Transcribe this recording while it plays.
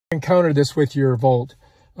encounter this with your Volt.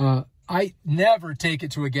 I never take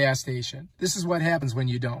it to a gas station. This is what happens when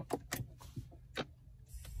you don't.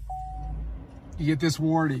 You get this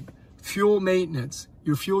warning. Fuel maintenance.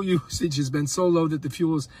 Your fuel usage has been so low that the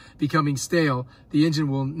fuel is becoming stale. The engine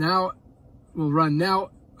will run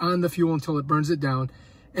now on the fuel until it burns it down.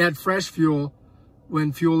 Add fresh fuel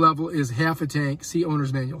when fuel level is half a tank. See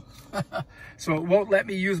owner's manual. So it won't let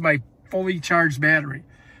me use my fully charged battery.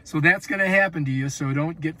 So that's going to happen to you. So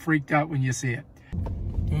don't get freaked out when you see it.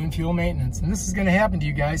 Doing fuel maintenance. And this is going to happen to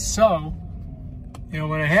you guys. So, you know,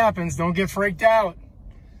 when it happens, don't get freaked out.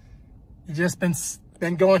 You just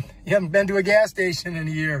been going, you haven't been to a gas station in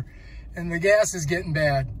a year and the gas is getting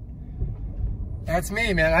bad. That's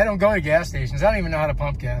me, man. I don't go to gas stations. I don't even know how to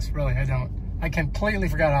pump gas. Really, I don't. I completely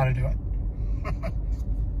forgot how to do it.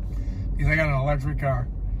 Because I got an electric car.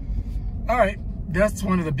 All right. That's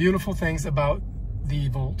one of the beautiful things about the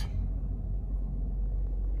Volt.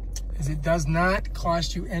 Is it does not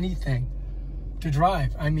cost you anything to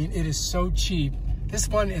drive. I mean, it is so cheap. This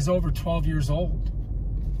one is over 12 years old.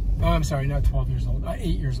 Oh, I'm sorry, not 12 years old, 8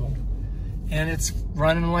 years old. And it's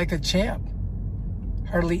running like a champ.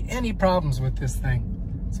 Hardly any problems with this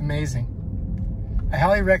thing. It's amazing. I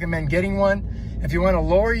highly recommend getting one. If you want to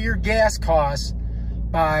lower your gas costs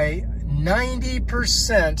by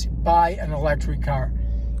 90%, buy an electric car.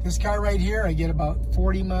 This car right here, I get about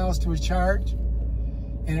 40 miles to a charge,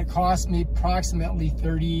 and it costs me approximately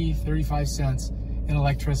 35 cents in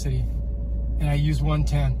electricity. And I use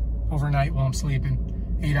 110 overnight while I'm sleeping.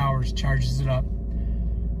 8 hours, charges it up.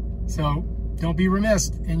 So don't be remiss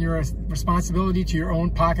in your responsibility to your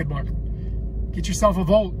own pocketbook. Get yourself a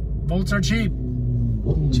Volt. Volts are cheap.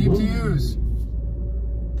 Cheap to use.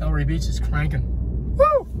 Delray Beach is cranking.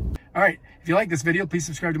 Woo! All right, if you like this video, please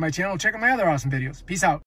subscribe to my channel. Check out my other awesome videos. Peace out.